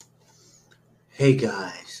Hey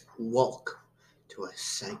guys, welcome to a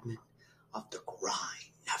segment of the Grind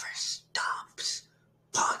Never Stops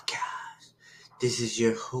podcast. This is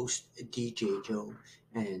your host, DJ Joe,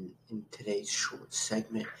 and in today's short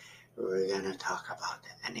segment, we're gonna talk about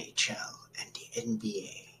the NHL and the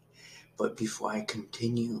NBA. But before I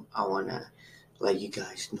continue, I wanna let you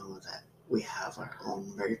guys know that we have our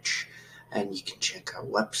own merch, and you can check our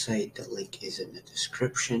website. The link is in the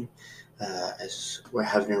description. As we're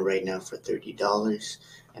having it right now for $30,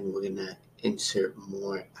 and we're gonna insert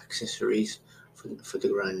more accessories for the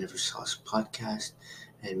Grind Never Stops podcast.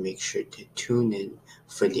 And make sure to tune in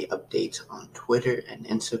for the updates on Twitter and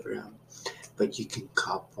Instagram. But you can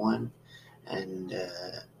cop one, and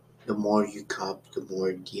the more you cop, the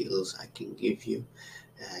more deals I can give you.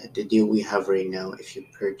 The deal we have right now, if you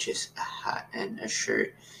purchase a hat and a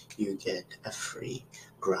shirt, you get a free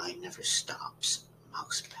Grind Never Stops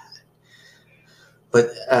mouse pad.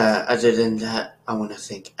 But other than that, I want to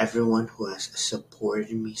thank everyone who has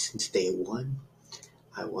supported me since day one.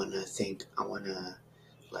 I want to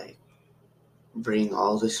like bring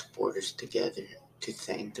all the supporters together to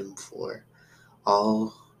thank them for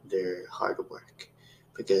all their hard work,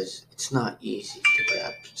 because it's not easy to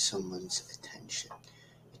grab someone's attention.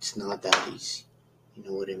 It's not that easy. You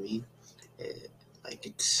know what I mean?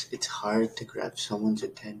 It's hard to grab someone's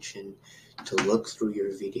attention, to look through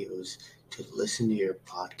your videos, to listen to your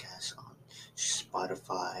podcast on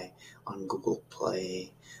Spotify, on Google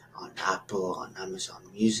Play, on Apple, on Amazon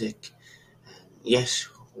Music. And yes,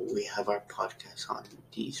 we have our podcast on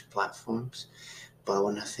these platforms, but I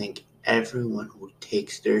want to thank everyone who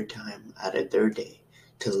takes their time out of their day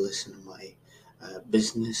to listen to my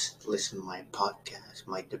business, listen to my podcast,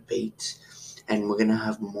 my debates, and we're gonna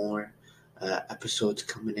have more episodes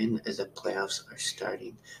coming in as the playoffs are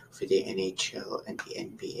starting for the NHL and the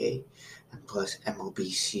NBA, and plus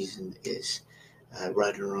MLB season is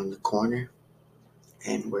right around the corner,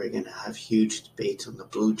 and we're gonna have huge debates on the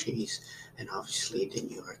Blue Jays and obviously the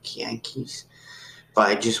New York Yankees. But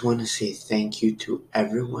I just want to say thank you to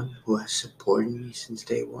everyone who has supported me since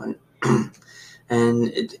day one.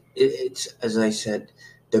 And it's, as I said,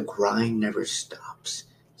 the grind never stops.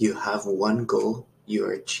 You have one goal, you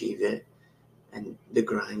achieve it, and the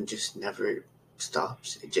grind just never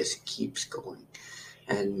stops. It just keeps going.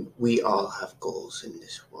 And we all have goals in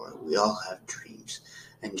this world. We all have dreams.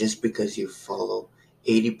 And just because you follow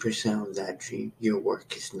 80% of that dream, your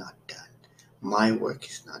work is not done. My work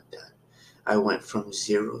is not done. I went from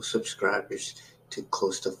 0 subscribers to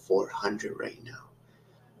close to 400 right now.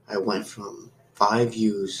 I went from 5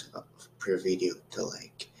 views per video to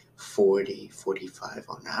like 40, 45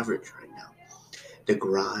 on average right now. The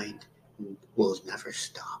grind will never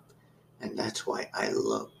stop. And that's why I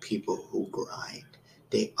love people who grind.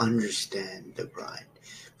 They understand the grind.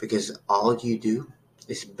 Because all you do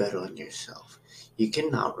is bet on yourself. You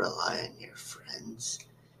cannot rely on your friends,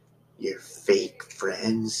 your fake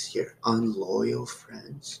friends, your unloyal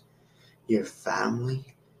friends, your family.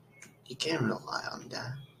 You can't rely on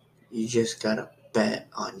that. You just gotta bet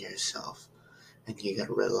on yourself, and you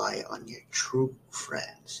gotta rely on your true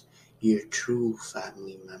friends, your true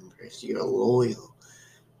family members, your loyal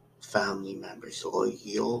family members,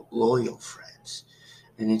 loyal friends.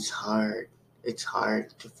 And it's hard. It's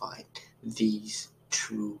hard to find these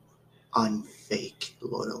true, unfake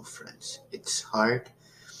loyal friends. It's hard,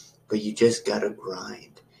 but you just gotta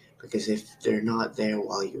grind. Because if they're not there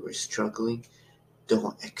while you were struggling,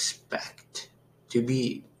 don't expect to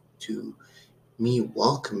me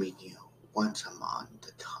welcoming you once I'm on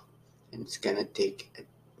the top. And it's gonna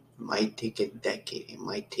might take a decade, it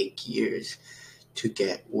might take years to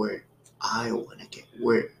get where I wanna get.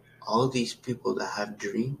 Where all these people that have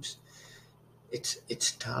dreams,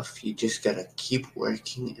 it's tough. You just gotta keep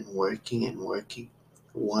working and working and working.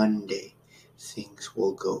 One day things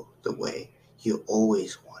will go the way you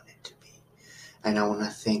always want it to be. And I want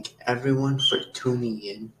to thank everyone for tuning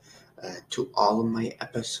in to all of my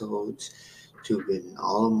episodes, to in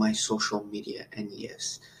all of my social media. And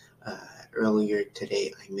yes, earlier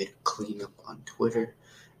today I made a cleanup on Twitter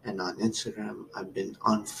and on Instagram. I've been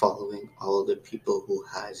unfollowing all the people who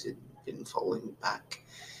hasn't been following back.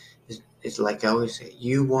 It's like I always say,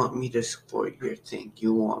 you want me to support your thing,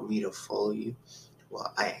 you want me to follow you.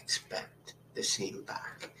 Well, I expect the same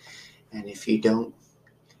back. And if you don't,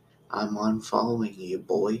 I'm unfollowing you,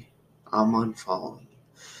 boy. I'm unfollowing you.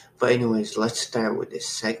 But anyways, let's start with this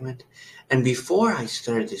segment. And before I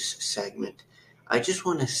start this segment, I just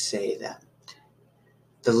want to say that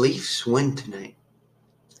the Leafs win tonight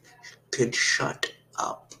could shut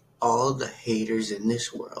up all the haters in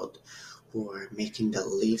this world who are making the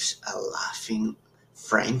Leafs a laughing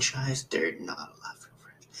franchise, they're not a laughing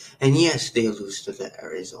franchise. And yes, they lose to the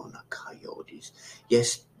Arizona Coyotes.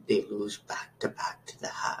 Yes, they lose back to back to the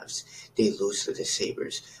Habs. They lose to the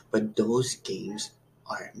Sabres. But those games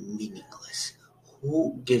are meaningless.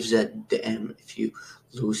 Who gives a damn if you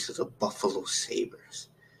lose to the Buffalo Sabres?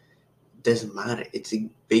 Doesn't matter. It's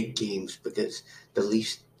big games because the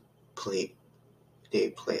Leafs play. They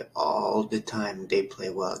play all the time. They play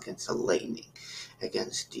well against the Lightning,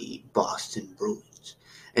 against the Boston Bruins.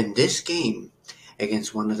 And this game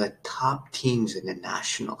against one of the top teams in the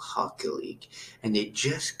National Hockey League, and they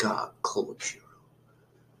just got Claude Giroux.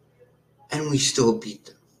 And we still beat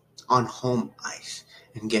them on home ice.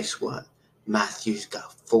 And guess what? Matthews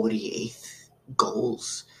got 48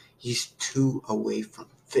 goals. He's 2 away from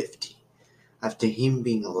 50. After him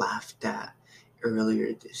being laughed at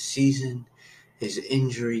earlier this season, his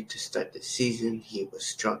injury to start the season, he was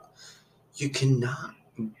struck. You cannot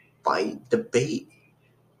bite the bait.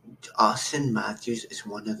 Austin Matthews is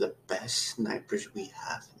one of the best snipers we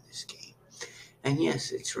have in this game. And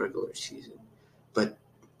yes, it's regular season. But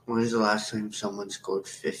when was the last time someone scored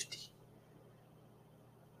 50?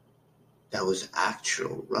 That was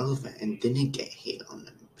actual relevant and didn't get hate on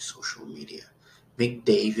the social media.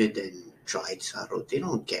 McDavid and Draisaitl, they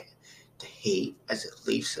don't get the hate as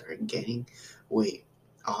the Leafs are getting. Wait,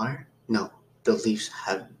 No, the Leafs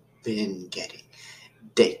have been getting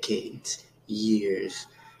decades, years,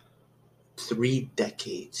 3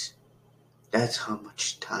 decades. That's how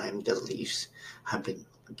much time the Leafs have been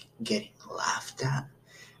getting laughed at,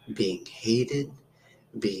 being hated,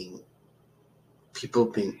 people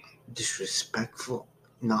being disrespectful,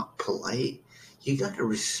 not polite. You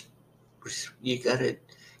gotta you gotta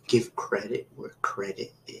give credit where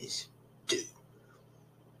credit is due.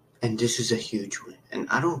 And this is a huge win. And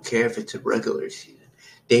I don't care if it's a regular season.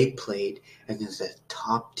 They played against the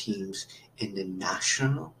top teams in the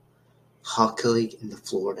National Hockey League and the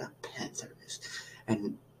Florida Panthers.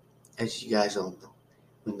 And as you guys all know,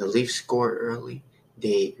 when the Leafs score early,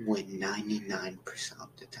 they win 99% of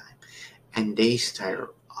the time. And they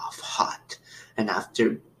start off hot. And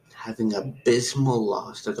after having an abysmal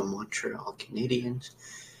loss to the Montreal Canadiens,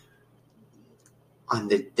 on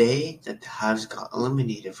the day that the Habs got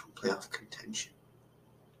eliminated from playoff contention,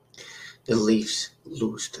 the Leafs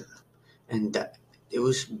lose to them. And it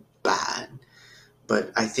was bad.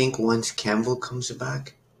 But I think once Campbell comes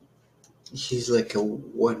back, he's like a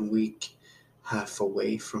 1 week half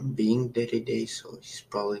away from being day-to-day, so he's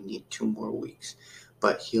probably need 2 more weeks.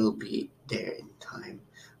 But he'll be there in time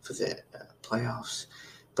for the playoffs.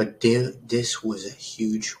 But this was a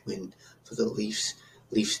huge win for the Leafs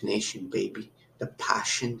Nation, baby. The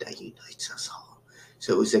passion that unites us all.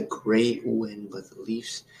 So it was a great win by the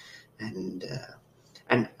Leafs, and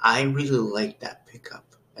I really like that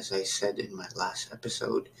pickup. As I said in my last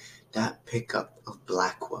episode, that pickup of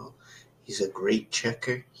Blackwell. He's a great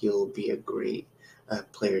checker. He'll be a great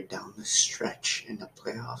player down the stretch in the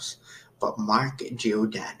playoffs. But Mark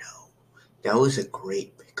Giordano, that was a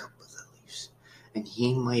great pickup of the Leafs. And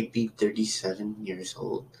he might be 37 years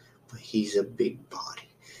old, but he's a big body.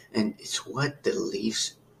 And it's what the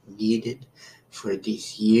Leafs needed for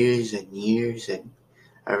these years and years. And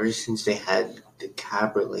ever since they had the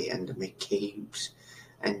Caberlet and the McCabe's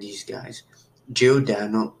and these guys,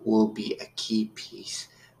 Giordano will be a key piece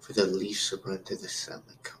for the Leafs to run to the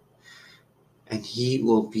Stanley Cup. And he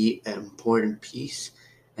will be an important piece.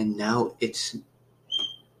 And now it's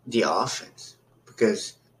the offense.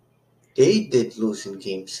 Because they did lose in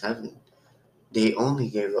Game 7. They only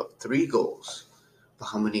gave up 3 goals. But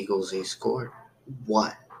how many goals they scored?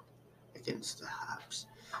 1 against the Habs.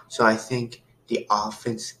 So I think the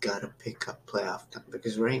offense got to pick up playoff time.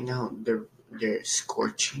 Because right now they're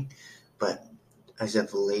scorching. But as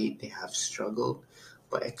of late, they have struggled.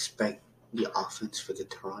 But expect the offense for the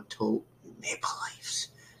Toronto Maple Leafs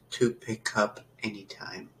to pick up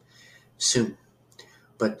anytime soon.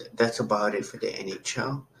 But that's about it for the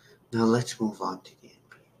NHL. Now let's move on to the NBA.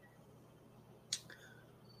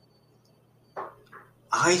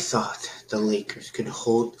 I thought the Lakers could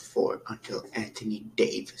hold the fort until Anthony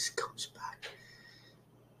Davis comes back.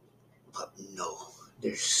 But no,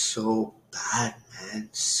 they're so bad, man.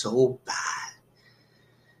 So bad.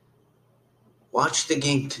 Watch the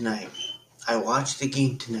game tonight. I watched the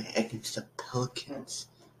game tonight against the Pelicans,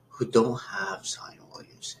 who don't have Zion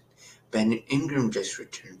Williamson. Ben Ingram just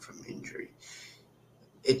returned from injury.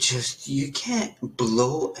 You can't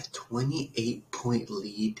blow a 28-point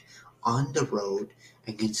lead on the road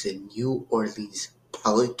against the New Orleans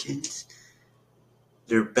Pelicans.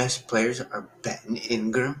 Their best players are Ben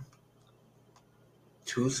Ingram,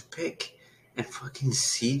 Toothpick, and fucking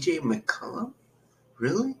CJ McCollum.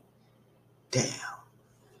 Really? Damn.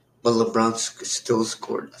 But LeBron still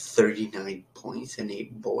scored 39 points and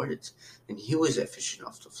 8 boards, and he was efficient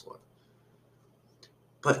off the floor.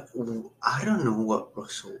 But I don't know what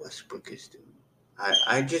Russell Westbrook is doing.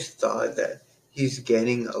 I just thought that he's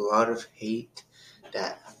getting a lot of hate,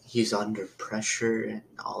 that he's under pressure and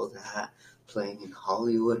all that, playing in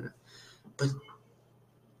Hollywood. But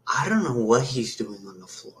I don't know what he's doing on the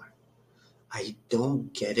floor. I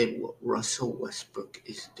don't get it what Russell Westbrook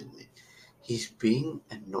is doing. He's being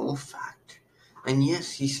a no factor. And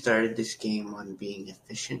yes, he started this game on being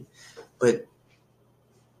efficient, but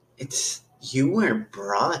you weren't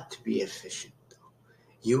brought to be efficient though.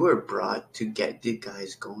 You were brought to get the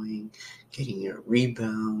guys going, getting your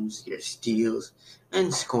rebounds, your steals,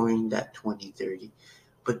 and scoring that 20-30.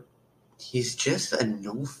 But he's just a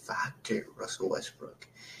no factor, Russell Westbrook.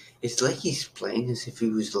 It's like he's playing as if he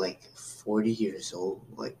was like 40 years old.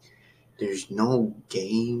 Like, there's no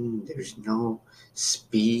game, there's no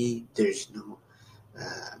speed, there's no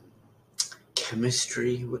um,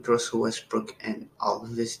 chemistry with Russell Westbrook and all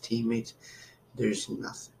of his teammates. There's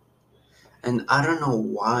nothing. And I don't know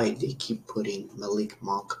why they keep putting Malik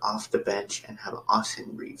Monk off the bench and have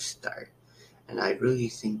Austin Reeves start. And I really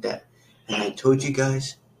think that, and I told you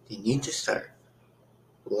guys, they need to start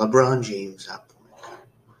LeBron James at point,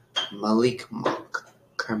 Malik Monk,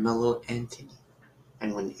 Carmelo Anthony.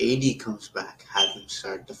 And when AD comes back, have him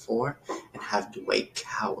start the 4 and have Dwight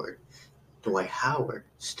Howard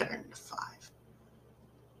starting the 5.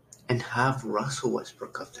 And have Russell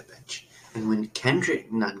Westbrook off the bench. And when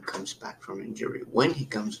Kendrick Nunn comes back from injury, when he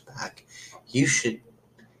comes back, you should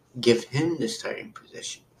give him the starting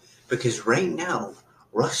position. Because right now,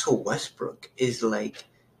 Russell Westbrook is like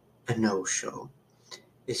a no-show.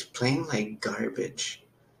 Is playing like garbage.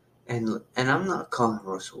 And I'm not calling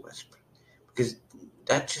Russell Westbrook, because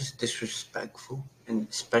that's just disrespectful. And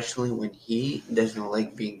especially when he doesn't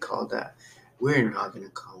like being called that, we're not going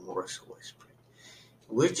to call him Russell Westbrook.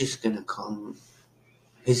 We're just going to call him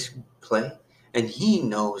his play. And he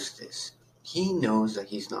knows this. He knows that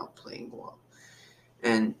he's not playing well.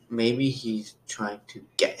 And maybe he's trying to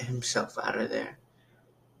get himself out of there.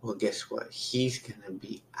 Well, guess what? He's going to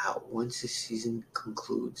be out once the season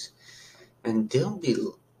concludes. And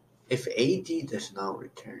if AD does not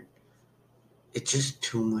return, it's just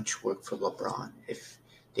too much work for LeBron. If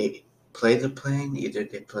they play the play-in, either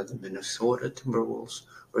they play the Minnesota Timberwolves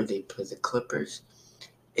or they play the Clippers,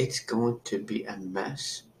 it's going to be a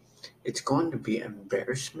mess. It's going to be an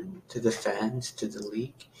embarrassment to the fans, to the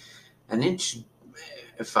league. And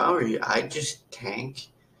if I were you, I'd just tank,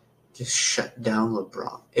 just shut down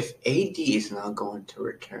LeBron. If AD is not going to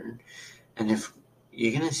return, and if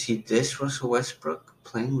you're going to see this Russell Westbrook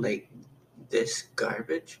playing like this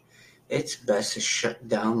garbage, it's best to shut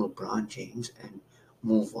down LeBron James and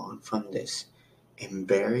move on from this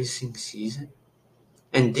embarrassing season.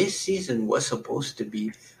 And this season was supposed to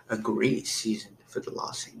be a great season for the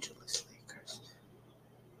Los Angeles Lakers.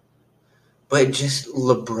 But just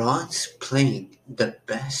LeBron's playing the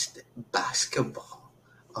best basketball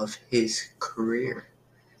of his career,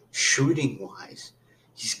 shooting wise.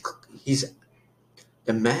 He's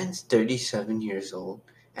the man's 37 years old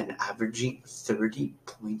and averaging 30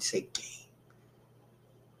 points a game.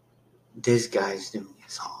 This guy's doing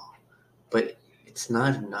his all. But it's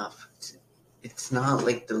not enough. It's not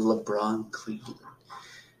like the LeBron Cleveland.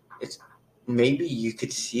 Maybe you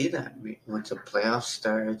could see that once the playoff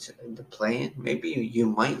starts, the play-in. Maybe you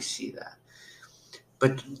might see that.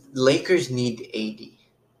 But Lakers need AD.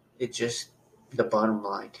 It's just the bottom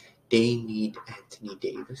line. They need Anthony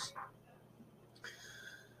Davis.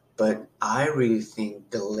 But I really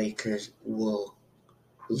think the Lakers will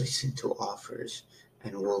listen to offers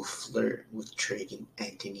and will flirt with trading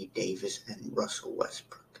Anthony Davis and Russell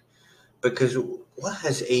Westbrook. Because what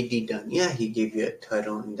has AD done? Yeah, he gave you a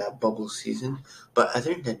title in that bubble season. But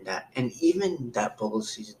other than that, and even that bubble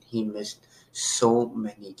season, he missed so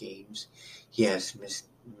many games. He has missed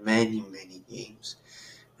many, many games.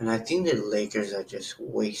 And I think the Lakers are just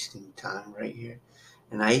wasting time right here.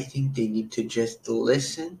 And I think they need to just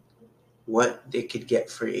listen what they could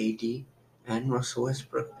get for AD and Russell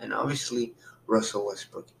Westbrook. And obviously, Russell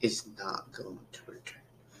Westbrook is not going to return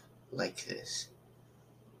like this.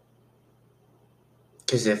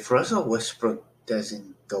 Because if Russell Westbrook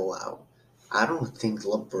doesn't go out, I don't think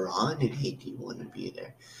LeBron and AD want to be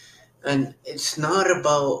there. And it's not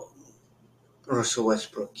about Russell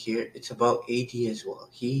Westbrook here. It's about AD as well.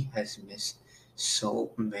 He has missed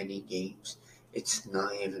so many games. It's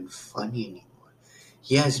not even funny anymore.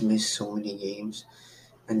 He has missed so many games.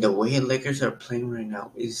 And the way Lakers are playing right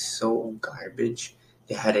now is so garbage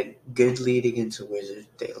They had a good lead against the Wizards.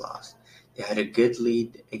 They lost. They had a good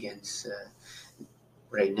lead against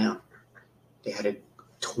right now. They had a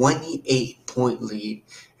 28-point lead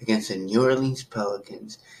against the New Orleans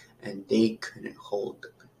Pelicans, and they couldn't hold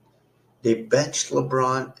them. They benched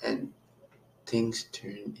LeBron, and things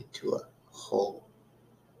turned into a whole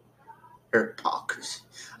hypocrisy,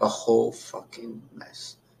 a whole fucking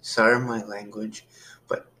mess. Sorry my language,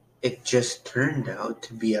 but it just turned out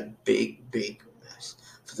to be a big, big mess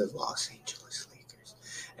for the Los Angeles Lakers.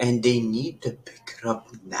 And they need to pick it up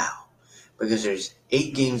now because there's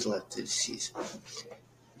 8 games left of the season.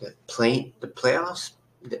 The playoffs,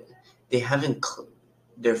 they haven't,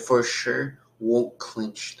 they for sure won't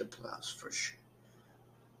clinch the playoffs for sure.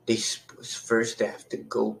 First they have to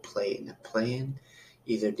go play in the play-in.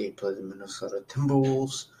 Either they play the Minnesota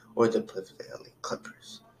Timberwolves or they play the LA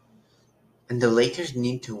Clippers. And the Lakers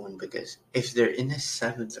need to win because if they're in the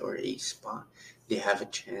 7th or 8th spot, they have a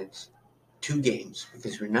chance. 2 games,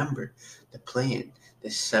 because remember, the play-in, the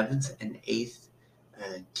 7th and 8th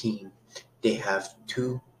team, they have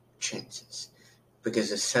 2 chances. Because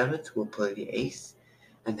the 7th will play the 8th,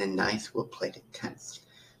 and the 9th will play the 10th.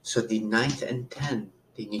 So the 9th and 10th,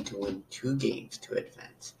 they need to win 2 games to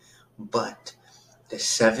advance. But the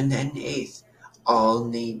 7th and 8th, all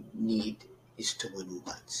they need is to win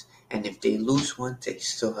once. And if they lose once, they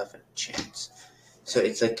still have a chance. So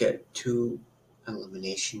it's like a 2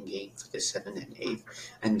 elimination game for the 7th and 8th.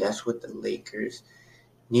 And that's what the Lakers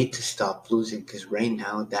need to stop losing. Because right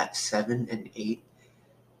now, that 7 and 8,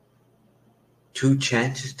 2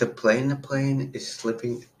 chances to play in the play-in is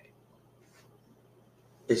slipping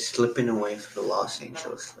away for the Los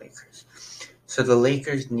Angeles Lakers. So the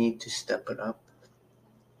Lakers need to step it up.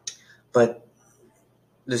 But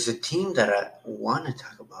there's a team that I want to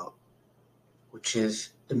talk about, which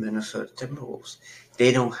is the Minnesota Timberwolves.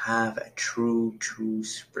 They don't have a true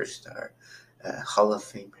superstar, Hall of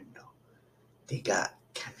Famer, no. They got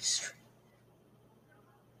chemistry.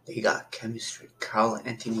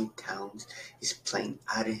 Karl-Anthony Towns is playing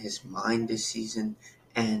out of his mind this season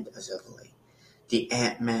and as of late. The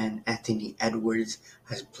Ant-Man, Anthony Edwards,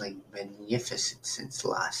 has played magnificent since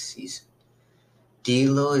last season.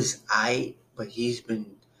 D'Lo is aight, but he's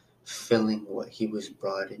been filling what he was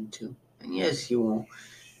brought into. And yes, he won't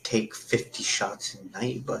take 50 shots a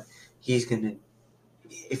night, but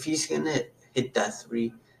if he's gonna hit that 3,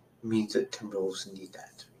 it means the Timberwolves need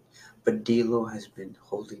that 3. But D'Lo has been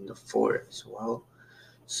holding the fort as well.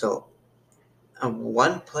 So,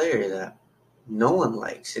 one player that no one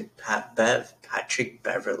likes is Patrick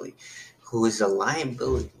Beverly, who is a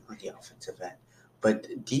liability on the offensive end.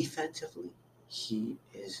 But defensively, he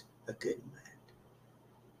is a good man.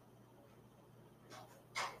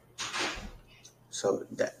 So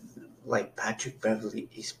that, like, Patrick Beverly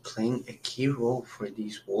is playing a key role for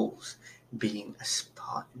these Wolves being a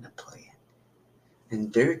spot in the play-in.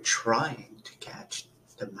 And they're trying to catch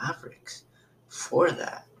the Mavericks for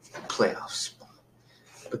that playoff spot.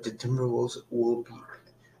 But the Timberwolves will be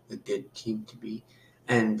a good team to beat.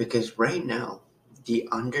 And because right now, the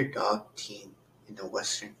underdog team in the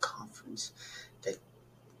Western Conference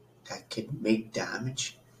that could make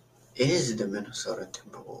damage is the Minnesota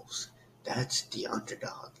Timberwolves. That's the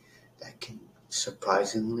underdog that can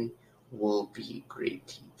surprisingly will be great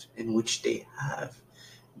teams, in which they have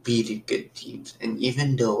beaten good teams. And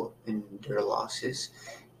even though in their losses,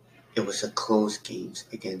 it was a close games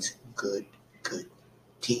against good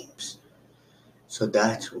teams. So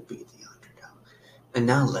that will be the underdog. And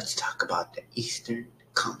now let's talk about the Eastern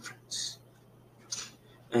Conference.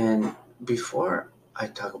 And before I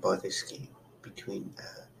talk about this game between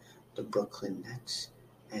the Brooklyn Nets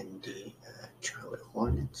and the Charlotte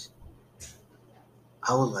Hornets,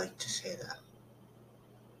 I would like to say that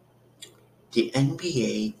the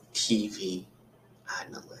NBA TV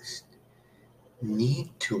analysts need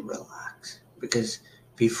to relax, because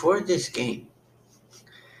before this game,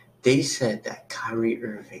 they said that Kyrie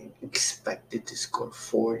Irving expected to score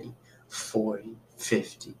 40,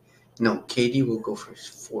 50. No, KD will go for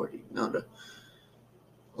 40. No.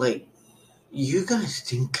 Like, you guys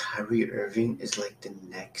think Kyrie Irving is like the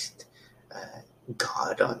next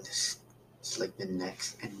god on this? It's like the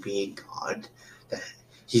next NBA god that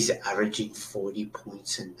he's averaging 40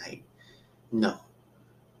 points a night? No,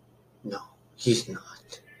 he's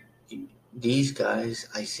not. These guys,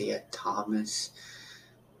 Isaiah Thomas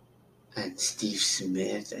and Steve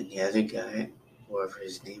Smith and the other guy, whoever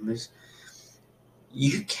his name is,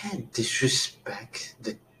 you can't disrespect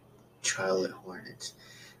the Charlotte Hornets.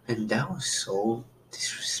 And that was so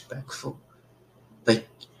disrespectful. Like,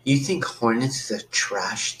 You think Hornets is a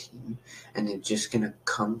trash team and they're just gonna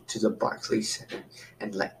come to the Barclays Center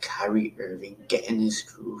and let Kyrie Irving get in his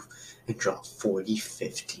groove and drop 40,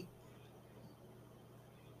 50?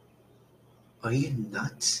 Are you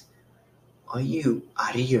nuts? Are you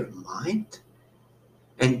out of your mind?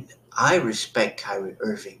 And I respect Kyrie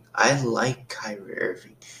Irving. I like Kyrie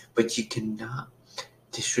Irving. But you cannot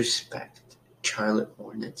disrespect Charlotte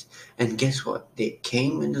Hornets. And guess what? They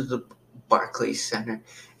came into the Barclays Center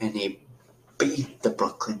and they beat the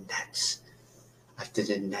Brooklyn Nets after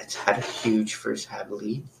the Nets had a huge first half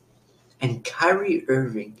lead. And Kyrie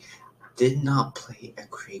Irving did not play a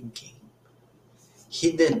great game.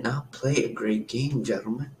 He did not play a great game,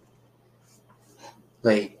 gentlemen.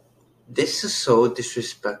 Like, this is so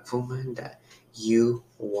disrespectful, man, that you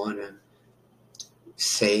wanna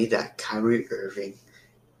say that Kyrie Irving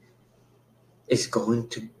is going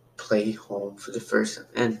to play home for the first time.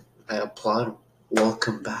 And I applaud him.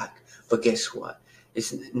 Welcome back. But guess what?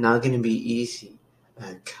 It's not going to be easy,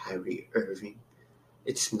 Kyrie Irving.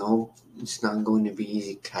 It's not going to be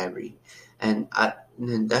easy, Kyrie. And I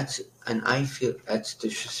feel that's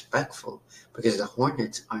disrespectful because the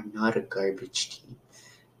Hornets are not a garbage team.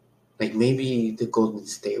 Like maybe the Golden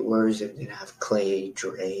State Warriors are going to have Clay,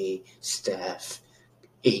 Dre, Steph,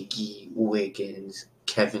 Iggy, Wiggins,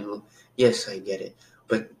 Kevin. Yes, I get it.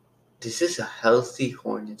 But this is a healthy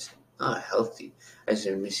Hornets. Not healthy as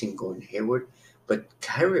they're missing Gordon Hayward. But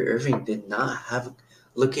Kyrie Irving did not have.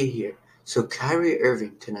 Look at here. So Kyrie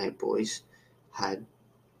Irving tonight, boys, had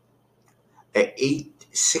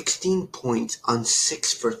 16 points on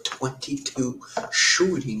 6 for 22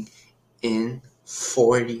 shooting in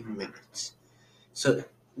 40 minutes. So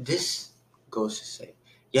this goes to say,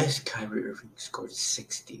 yes, Kyrie Irving scored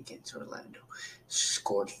 60 against Orlando,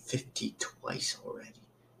 scored 50 twice already.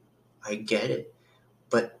 I get it.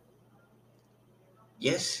 But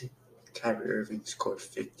yes, Kyrie Irving scored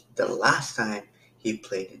 50 the last time he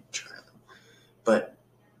played in Charlotte. But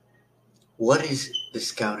what is the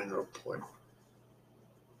scouting report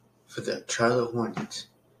for the Charlotte Hornets?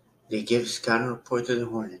 They give scouting report to the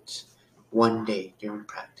Hornets one day during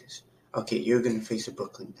practice. Okay, you're going to face the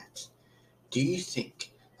Brooklyn Nets. Do you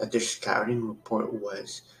think that their scouting report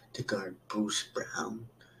was to guard Bruce Brown,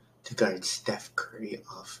 to guard Steph Curry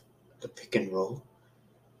off the pick and roll,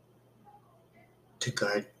 to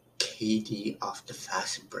guard KD off the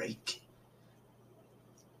fast break?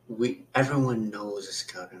 Everyone knows the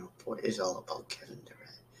scouting report is all about Kevin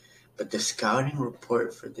Durant. But the scouting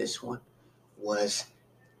report for this one was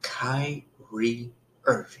Kyrie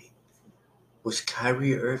Irving. Was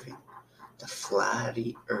Kyrie Irving the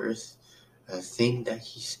flatty earth thing that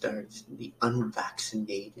he starts, the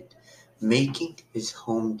unvaccinated, making his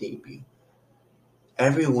home debut?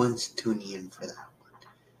 Everyone's tuning in for that one.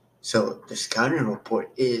 So the scouting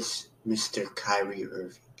report is Mr. Kyrie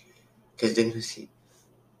Irving. Because they're going to see,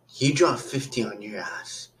 he dropped 50 on your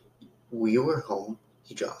ass. We were home.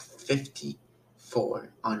 He dropped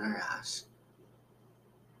 54 on our ass.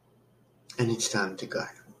 And it's time to guard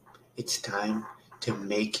him. It's time to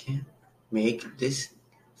make this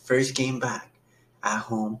first game back at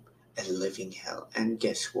home a living hell. And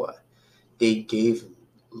guess what? They gave him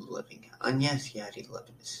living hell. And yes, he had 11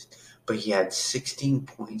 assists. But he had 16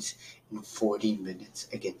 points in 40 minutes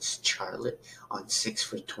against Charlotte on 6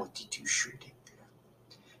 for 22 shooting.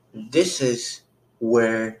 This is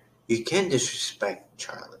where you can disrespect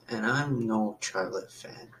Charlotte. And I'm no Charlotte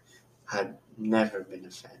fan. I've never been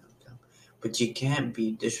a fan of them. But you can't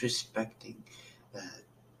be disrespecting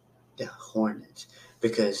the Hornets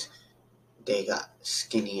because they got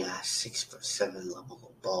skinny ass 6'7"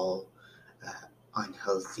 LaMelo Ball,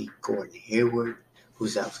 unhealthy Gordon Hayward,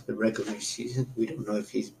 who's out for the regular season. We don't know if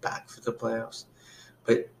he's back for the playoffs.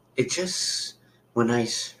 But it just, when I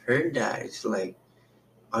heard that, it's like,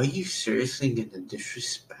 are you seriously going to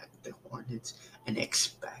disrespect the Hornets and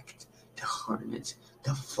expect the Hornets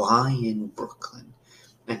to fly in Brooklyn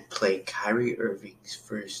and play Kyrie Irving's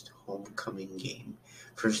first home game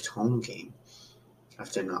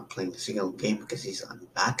after not playing a single game because he's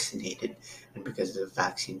unvaccinated and because of the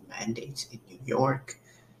vaccine mandates in New York?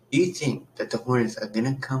 Do you think that the Hornets are going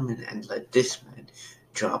to come in and let this man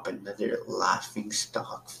drop another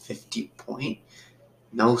laughingstock 50-point?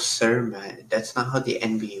 No, sir, man. That's not how the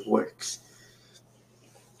NBA works.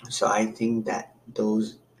 So I think that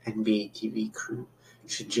those NBA TV crew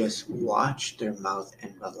should just watch their mouth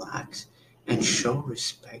and relax and show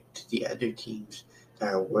respect to the other teams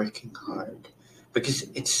that are working hard. Because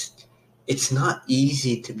it's not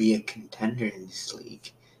easy to be a contender in this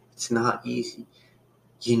league. It's not easy.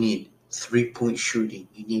 You need 3-point shooting.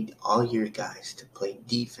 You need all your guys to play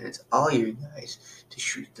defense, all your guys to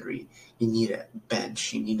shoot three. You need a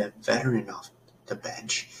bench. You need a veteran off the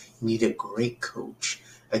bench. You need a great coach,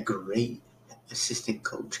 a great assistant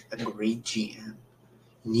coach, a great GM.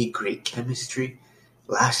 You need great chemistry.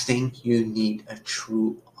 Last thing, you need a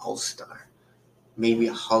true all-star. Maybe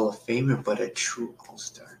a Hall of Famer, but a true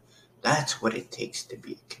all-star. That's what it takes to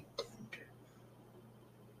be a contender.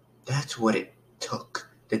 That's what it took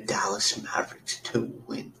the Dallas Mavericks to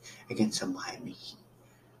win against the Miami Heat.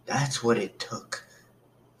 That's what it took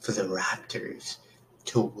for the Raptors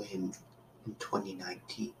to win in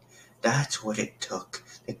 2019. That's what it took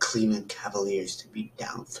the Cleveland Cavaliers to be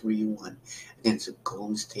down 3-1 against the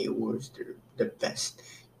Golden State Warriors. They're the best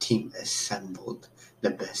team assembled, the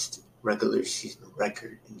best regular season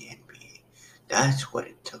record in the NBA. That's what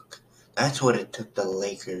it took. That's what it took the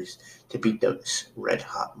Lakers to beat the red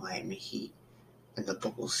hot Miami Heat in the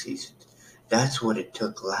bubble season. That's what it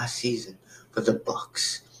took last season for the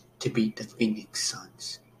Bucks to beat the Phoenix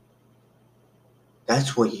Suns.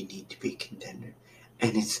 That's what you need to be a contender.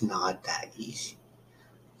 And it's not that easy.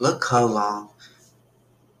 Look how long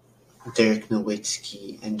Dirk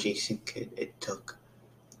Nowitzki and Jason Kidd it took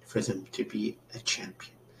for them to be a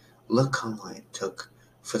champion. Look how long it took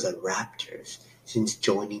for the Raptors since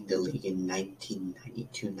joining the league in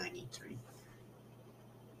 1992-93.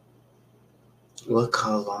 Look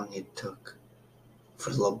how long it took for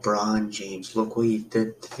LeBron James. Look what he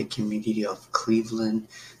did to the community of Cleveland,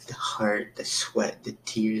 the heart, the sweat, the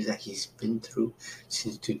tears that he's been through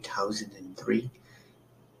since 2003.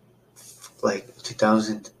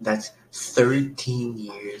 That's 13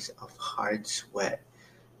 years of hard sweat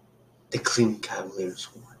the Cleveland Cavaliers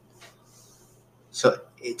won. So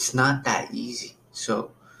it's not that easy.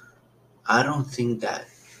 So I don't think that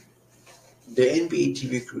the NBA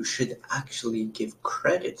TV crew should actually give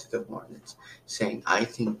credit to the Hornets, saying, I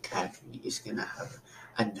think Kyrie is going to have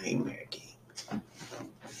a nightmare game.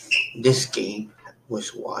 This game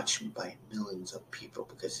was watched by millions of people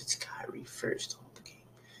because it's Kyrie's first home game.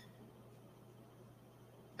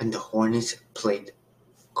 And the Hornets played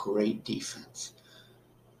great defense.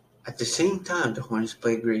 At the same time, the Hornets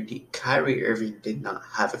played great defense. Kyrie Irving did not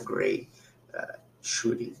have a great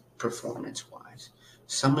shooting performance-wise.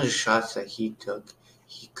 Some of the shots that he took,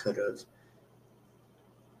 he could have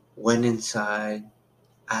went inside,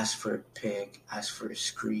 asked for a pick, asked for a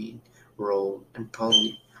screen, rolled, and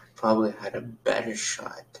probably had a better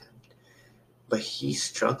shot attempt. But he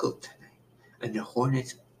struggled tonight. And the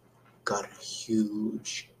Hornets got a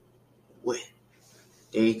huge win.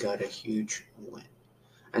 They got a huge win.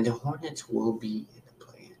 And the Hornets will be in the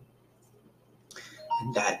play-in.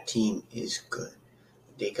 And that team is good.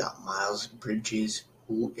 They got Miles Bridges,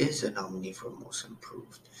 who is a nominee for Most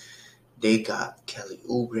Improved. They got Kelly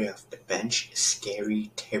Oubre off the bench.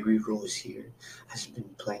 Scary Terry Rozier has been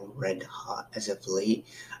playing red hot as of late,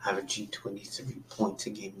 averaging 23 points a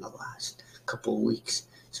game in the last couple of weeks.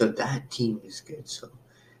 So that team is good. So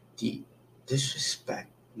the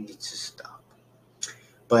disrespect needs to stop.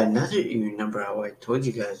 But you remember how I told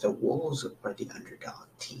you guys the Wolves are the underdog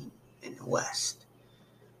team in the West.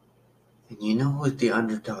 And you know what the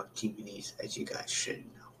underdog team is, as you guys should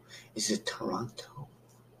know, is the Toronto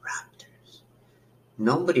Raptors.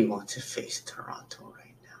 Nobody wants to face Toronto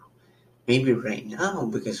right now. Maybe right now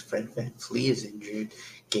because Fred VanVleet is injured,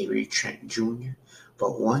 Gary Trent Jr.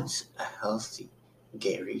 But once a healthy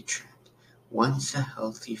Gary Trent, once a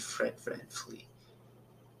healthy Fred VanVleet,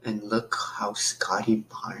 and look how Scotty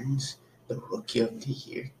Barnes, the Rookie of the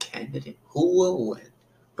Year candidate, who will win,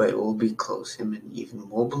 but it will be close, him and even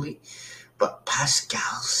Mobley. But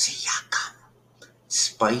Pascal Siakam,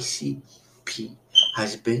 Spicy P,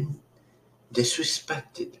 has been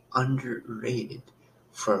disrespected, underrated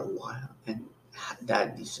for a while, and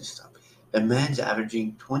that needs to stop. The man's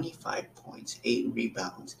averaging 25 points, 8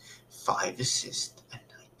 rebounds, 5 assists a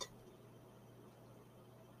night.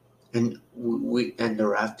 And the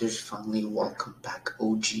Raptors finally welcome back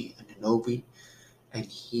OG Anunoby, and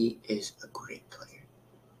he is a great player.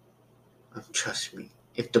 Trust me,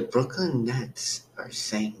 if the Brooklyn Nets are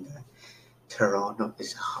saying that Toronto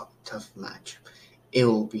is a tough matchup, it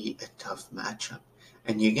will be a tough matchup.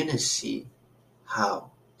 And you're going to see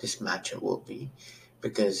how this matchup will be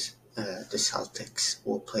because the Celtics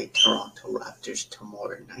will play Toronto Raptors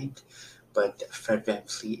tomorrow night. But Fred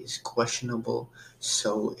VanVleet is questionable,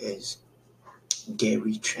 so is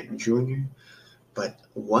Gary Trent Jr. But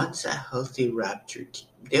once a healthy Raptor team,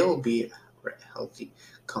 they will be healthy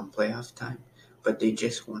come playoff time, but they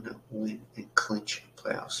just want to win and clinch a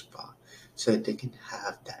playoff spot so that they can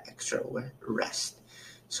have that extra rest.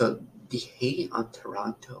 So the hate on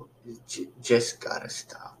Toronto just gotta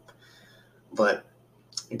stop. But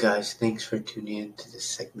guys, thanks for tuning in to this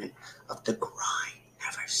segment of the Grind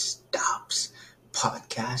Never Stops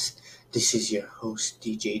podcast. This is your host,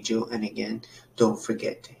 DJ Joe, and again, don't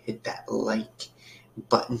forget to hit that like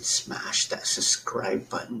button, smash that subscribe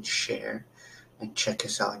button, share, and check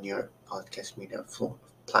us out on your podcast media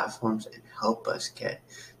platforms and help us get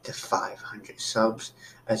to 500 subs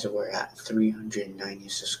as we're at 390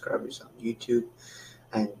 subscribers on YouTube.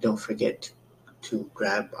 And don't forget to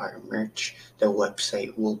grab our merch. The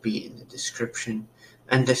website will be in the description.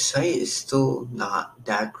 And the site is still not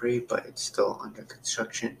that great, but it's still under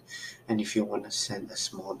construction. And if you want to send a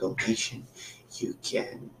small donation, you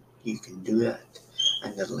can do that.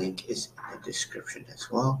 And the link is in the description as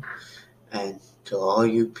well. And to all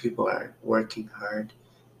you people who are working hard,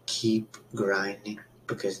 keep grinding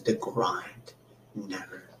because the grind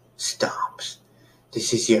never stops.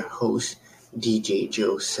 This is your host, DJ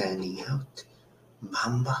Joe, signing out.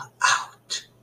 Mamba out.